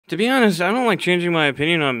To be honest, I don't like changing my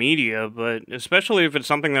opinion on media, but especially if it's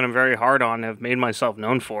something that I'm very hard on and have made myself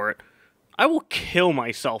known for it. I will kill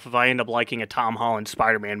myself if I end up liking a Tom Holland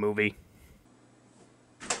Spider-Man movie.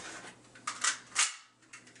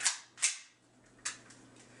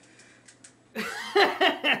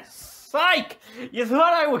 Psych! You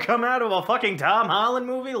thought I would come out of a fucking Tom Holland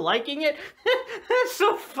movie liking it? That's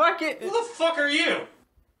so fucking... Who the fuck are you?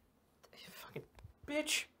 You fucking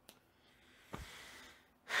bitch.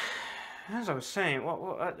 As I was saying,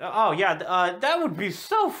 oh yeah, that would be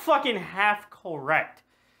so fucking half correct.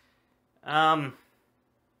 This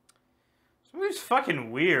movie's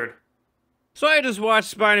fucking weird. So I just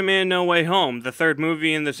watched Spider-Man No Way Home, the third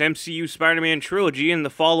movie in this MCU Spider-Man trilogy, and the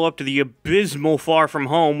follow-up to the abysmal Far From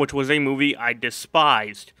Home, which was a movie I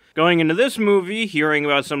despised. Going into this movie, hearing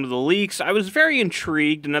about some of the leaks, I was very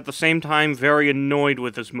intrigued and at the same time very annoyed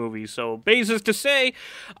with this movie, so basis to say,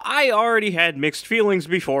 I already had mixed feelings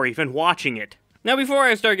before even watching it. Now before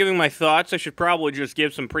I start giving my thoughts, I should probably just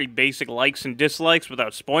give some pretty basic likes and dislikes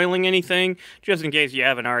without spoiling anything, just in case you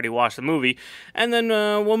haven't already watched the movie, and then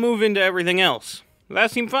we'll move into everything else. Does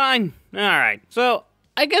that seem fine? Alright, so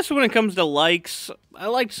I guess when it comes to likes, I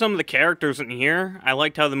liked some of the characters in here. I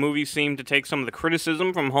liked how the movie seemed to take some of the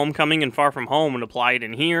criticism from Homecoming and Far From Home and apply it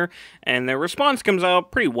in here, and their response comes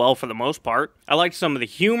out pretty well for the most part. I liked some of the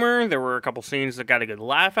humor. There were a couple scenes that got a good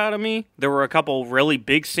laugh out of me. There were a couple really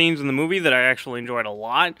big scenes in the movie that I actually enjoyed a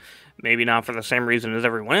lot. Maybe not for the same reason as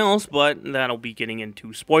everyone else, but that'll be getting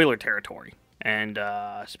into spoiler territory. And,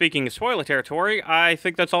 speaking of spoiler territory, I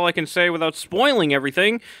think that's all I can say without spoiling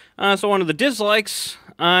everything. So on to the dislikes,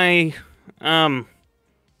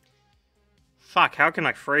 fuck, how can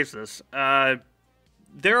I phrase this?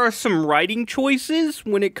 There are some writing choices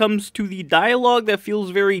when it comes to the dialogue that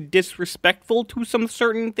feels very disrespectful to some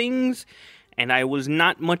certain things, and I was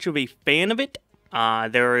not much of a fan of it.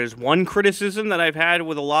 There is one criticism that I've had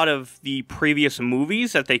with a lot of the previous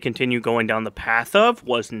movies that they continue going down the path of.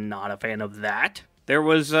 Was not a fan of that. There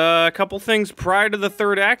was a couple things prior to the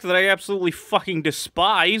third act that I absolutely fucking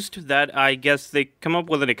despised that I guess they come up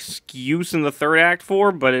with an excuse in the third act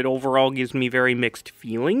for, but it overall gives me very mixed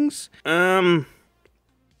feelings. Yeah,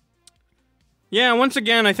 once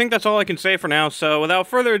again, I think that's all I can say for now, so without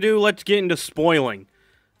further ado, let's get into spoiling.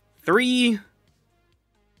 3,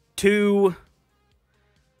 2,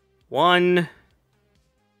 1.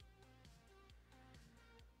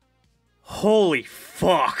 Holy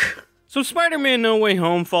fuck. So Spider-Man No Way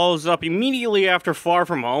Home follows up immediately after Far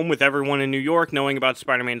From Home, with everyone in New York knowing about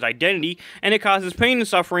Spider-Man's identity, and it causes pain and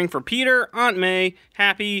suffering for Peter, Aunt May,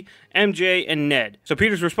 Happy, MJ, and Ned. So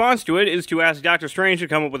Peter's response to it is to ask Doctor Strange to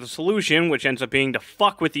come up with a solution, which ends up being to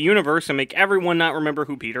fuck with the universe and make everyone not remember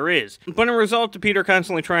who Peter is. But in result to Peter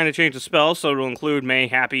constantly trying to change the spell so to include May,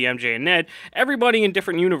 Happy, MJ, and Ned, everybody in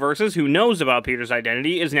different universes who knows about Peter's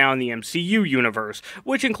identity is now in the MCU universe,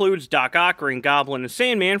 which includes Doc Ock, Green Goblin, and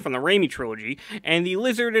Sandman from the Raimi trilogy, and the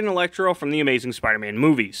Lizard and Electro from the Amazing Spider-Man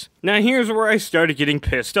movies. Now here's where I started getting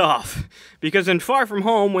pissed off, because in Far From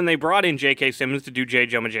Home, when they brought in J.K. Simmons to do J.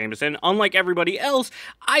 Jonah Jameson, unlike everybody else,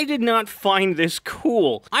 I did not find this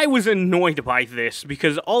cool. I was annoyed by this,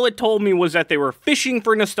 because all it told me was that they were fishing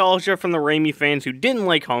for nostalgia from the Raimi fans who didn't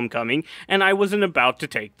like Homecoming, and I wasn't about to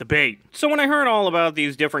take the bait. So when I heard all about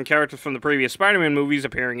these different characters from the previous Spider-Man movies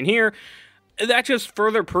appearing in here, that just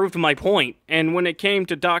further proved my point, and when it came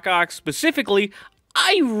to Doc Ock specifically,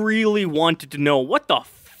 I really wanted to know what the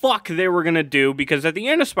fuck they were gonna do, because at the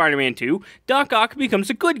end of Spider-Man 2, Doc Ock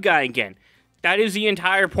becomes a good guy again. That is the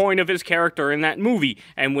entire point of his character in that movie,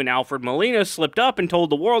 and when Alfred Molina slipped up and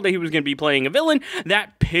told the world that he was gonna be playing a villain,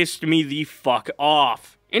 that pissed me the fuck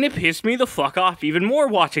off. And it pissed me the fuck off even more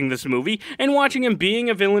watching this movie, and watching him being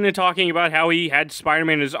a villain and talking about how he had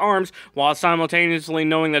Spider-Man in his arms, while simultaneously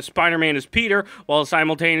knowing that Spider-Man is Peter, while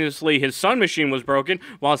simultaneously his sun machine was broken,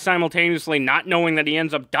 while simultaneously not knowing that he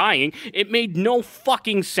ends up dying. It made no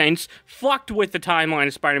fucking sense, fucked with the timeline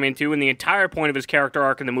of Spider-Man 2 and the entire point of his character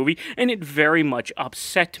arc in the movie, and it very much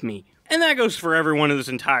upset me. And that goes for everyone in this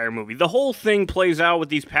entire movie. The whole thing plays out with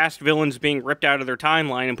these past villains being ripped out of their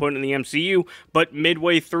timeline and put in the MCU, but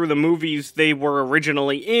midway through the movies they were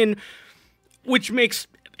originally in, which makes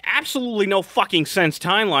absolutely no fucking sense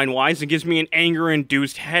timeline-wise and gives me an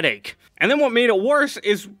anger-induced headache. And then what made it worse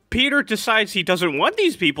is Peter decides he doesn't want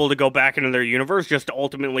these people to go back into their universe just to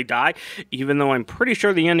ultimately die, even though I'm pretty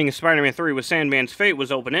sure the ending of Spider-Man 3 with Sandman's fate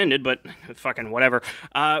was open-ended, but fucking whatever.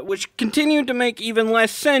 Which continued to make even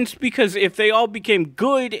less sense, because if they all became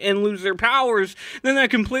good and lose their powers, then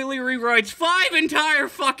that completely rewrites 5 entire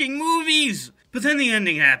fucking movies! But then the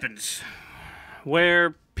ending happens,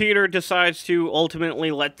 where Peter decides to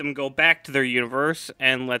ultimately let them go back to their universe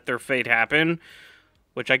and let their fate happen,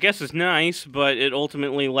 which I guess is nice, but it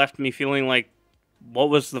ultimately left me feeling like, what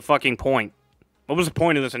was the fucking point? What was the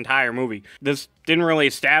point of this entire movie? This didn't really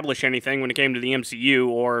establish anything when it came to the MCU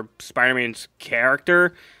or Spider-Man's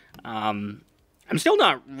character. I'm still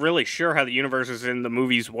not really sure how the universes in the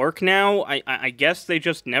movies work now. I guess they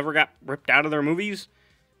just never got ripped out of their movies?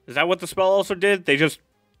 Is that what the spell also did? They just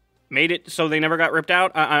made it so they never got ripped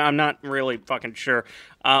out? I'm not really fucking sure.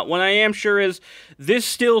 What I am sure is this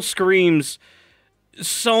still screams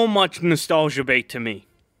so much nostalgia bait to me.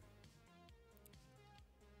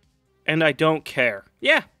 And I don't care.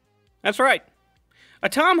 Yeah, that's right. A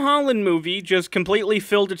Tom Holland movie just completely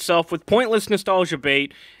filled itself with pointless nostalgia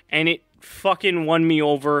bait, and it fucking won me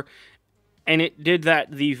over, and it did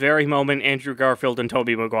that the very moment Andrew Garfield and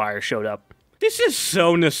Tobey Maguire showed up. This is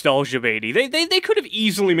so nostalgia baity. They could have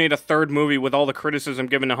easily made a third movie with all the criticism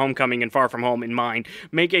given to Homecoming and Far From Home in mind.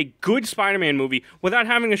 Make a good Spider-Man movie without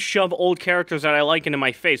having to shove old characters that I like into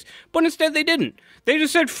my face. But instead they didn't. They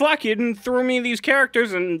just said fuck it and threw me these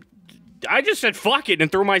characters, and I just said fuck it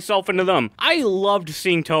and threw myself into them. I loved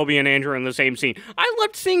seeing Tobey and Andrew in the same scene. I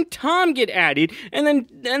loved seeing Tom get added, and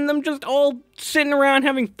them just all sitting around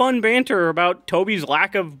having fun banter about Tobey's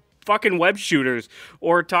lack of fucking web shooters,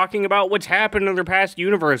 or talking about what's happened in their past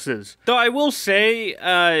universes. Though I will say,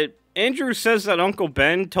 Andrew says that Uncle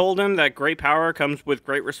Ben told him that great power comes with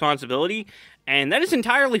great responsibility, and that is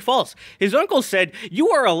entirely false. His uncle said,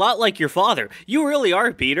 "You are a lot like your father. You really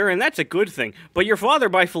are, Peter, and that's a good thing. But your father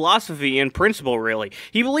by philosophy and principle, really.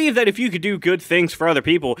 He believed that if you could do good things for other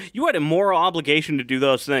people, you had a moral obligation to do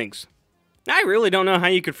those things." I really don't know how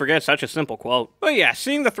you could forget such a simple quote. But yeah,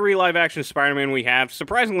 seeing the 3 live-action Spider-Man we have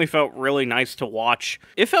surprisingly felt really nice to watch.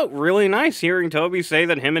 It felt really nice hearing Tobey say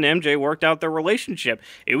that him and MJ worked out their relationship.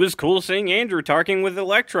 It was cool seeing Andrew talking with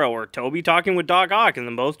Electro, or Tobey talking with Doc Ock, and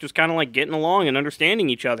them both just kind of like getting along and understanding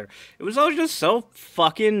each other. It was all just so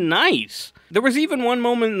fucking nice. There was even one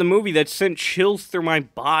moment in the movie that sent chills through my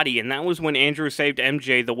body, and that was when Andrew saved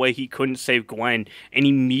MJ the way he couldn't save Gwen, and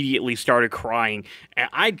immediately started crying. And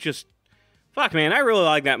fuck, man, I really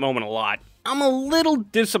like that moment a lot. I'm a little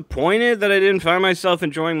disappointed that I didn't find myself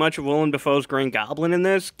enjoying much of Willem Dafoe's Green Goblin in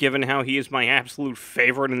this, given how he is my absolute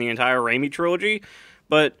favorite in the entire Raimi trilogy,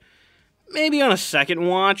 but maybe on a second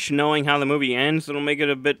watch, knowing how the movie ends, it'll make it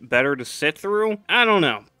a bit better to sit through. I don't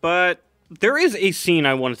know, but there is a scene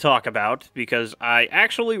I want to talk about, because I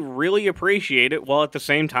actually really appreciate it, while at the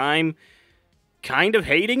same time kind of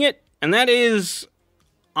hating it, and that is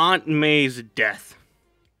Aunt May's death.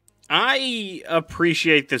 I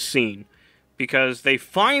appreciate this scene because they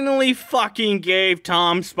finally fucking gave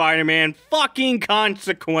Tom Spider-Man fucking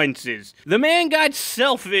consequences. The man got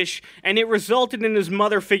selfish and it resulted in his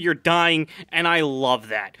mother figure dying, and I love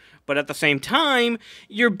that. But at the same time,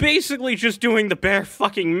 you're basically just doing the bare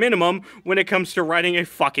fucking minimum when it comes to writing a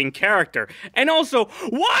fucking character. And also,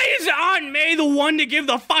 why is Aunt May the one to give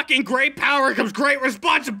the fucking great power comes great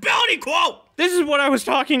responsibility quote? This is what I was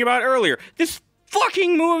talking about earlier. This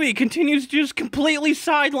fucking movie continues to just completely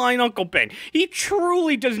sideline Uncle Ben. He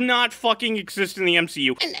truly does not fucking exist in the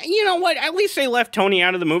MCU. And you know what? At least they left Tony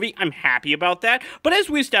out of the movie. I'm happy about that. But as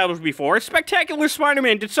we established before, Spectacular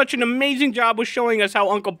Spider-Man did such an amazing job with showing us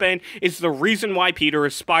how Uncle Ben is the reason why Peter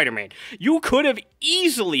is Spider-Man. You could have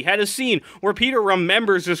easily had a scene where Peter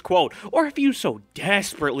remembers this quote, or if you so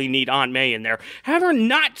desperately need Aunt May in there, have her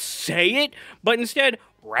not say it, but instead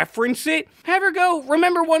reference it. Have her go,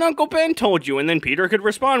 "Remember what Uncle Ben told you," and then Peter could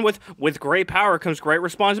respond with great power comes great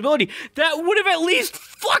responsibility. That would have at least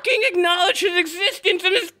fucking acknowledged his existence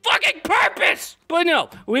and his fucking purpose! But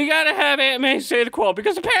no, we gotta have Aunt May say the quote,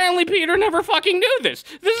 because apparently Peter never fucking knew this.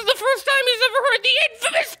 This is the first time he's ever heard the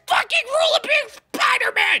infamous fucking rule of being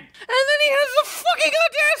Spider-Man! And then he has the fucking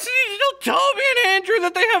audacity to tell Tobey and Andrew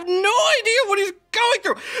that they have no idea what he's going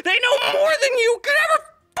through. They know more than you could ever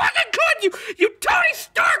fucking could, you Tony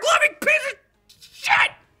Stark loving piece of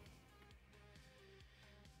shit!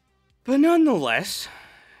 But nonetheless,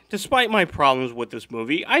 despite my problems with this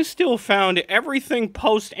movie, I still found everything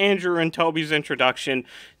post Andrew and Tobey's introduction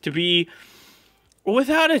to be,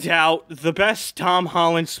 without a doubt, the best Tom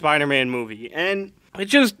Holland Spider-Man movie. And it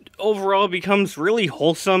just overall becomes really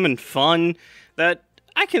wholesome and fun that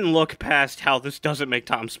I can look past how this doesn't make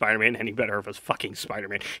Tom Spider-Man any better of a fucking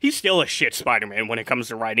Spider-Man. He's still a shit Spider-Man when it comes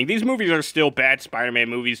to writing. These movies are still bad Spider-Man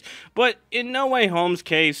movies, but in No Way Home's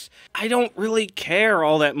case, I don't really care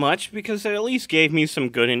all that much because it at least gave me some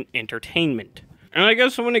good entertainment. And I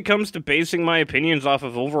guess when it comes to basing my opinions off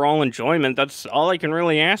of overall enjoyment, that's all I can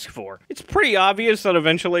really ask for. It's pretty obvious that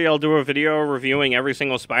eventually I'll do a video reviewing every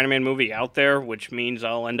single Spider-Man movie out there, which means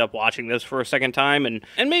I'll end up watching this for a second time, and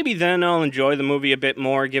maybe then I'll enjoy the movie a bit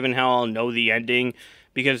more, given how I'll know the ending.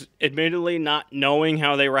 Because, admittedly, not knowing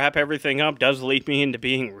how they wrap everything up does lead me into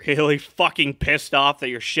being really fucking pissed off that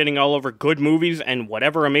you're shitting all over good movies and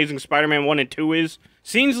whatever Amazing Spider-Man 1 and 2 is.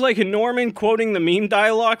 Scenes like Norman quoting the meme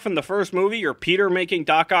dialogue from the first movie or Peter making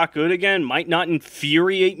Doc Ock good again might not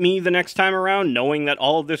infuriate me the next time around, knowing that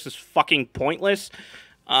all of this is fucking pointless.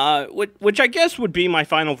 Which I guess would be my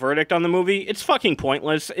final verdict on the movie. It's fucking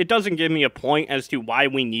pointless. It doesn't give me a point as to why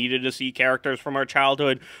we needed to see characters from our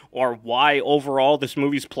childhood, or why overall this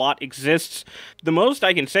movie's plot exists. The most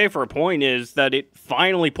I can say for a point is that it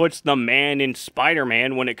finally puts the man in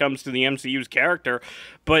Spider-Man when it comes to the MCU's character,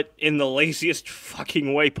 but in the laziest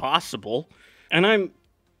fucking way possible. And I'm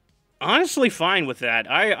honestly fine with that.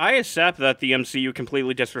 I accept that the MCU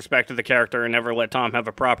completely disrespected the character and never let Tom have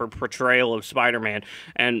a proper portrayal of Spider-Man.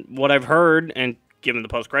 And what I've heard, and given the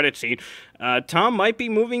post-credit scene, Tom might be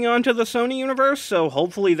moving on to the Sony universe, so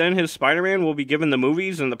hopefully then his Spider-Man will be given the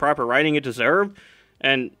movies and the proper writing it deserved.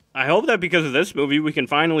 And I hope that because of this movie, we can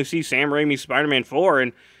finally see Sam Raimi's Spider-Man 4,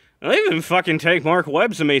 and they'll even fucking take Mark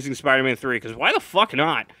Webb's Amazing Spider-Man 3, because why the fuck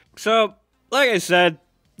not? So, like I said,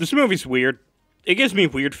 this movie's weird. It gives me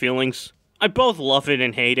weird feelings. I both love it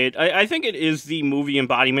and hate it. I think it is the movie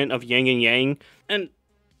embodiment of yin and yang, and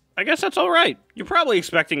I guess that's alright. You're probably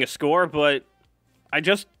expecting a score, but I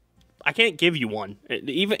can't give you one.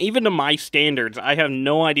 Even to my standards, I have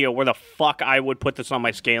no idea where the fuck I would put this on my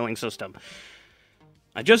scaling system.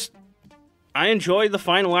 I enjoy the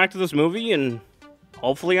final act of this movie, and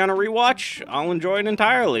hopefully on a rewatch, I'll enjoy it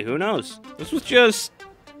entirely. Who knows? This was just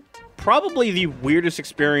probably the weirdest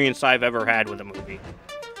experience I've ever had with a movie.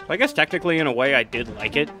 So I guess technically, in a way, I did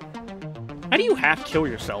like it. How do you half kill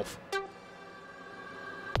yourself?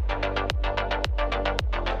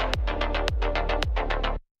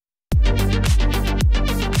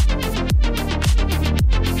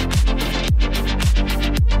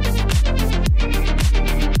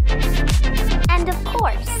 And of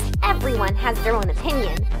course, everyone has their own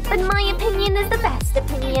opinion, but my opinion is the best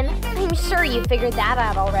opinion. I'm sure you figured that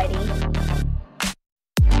out already.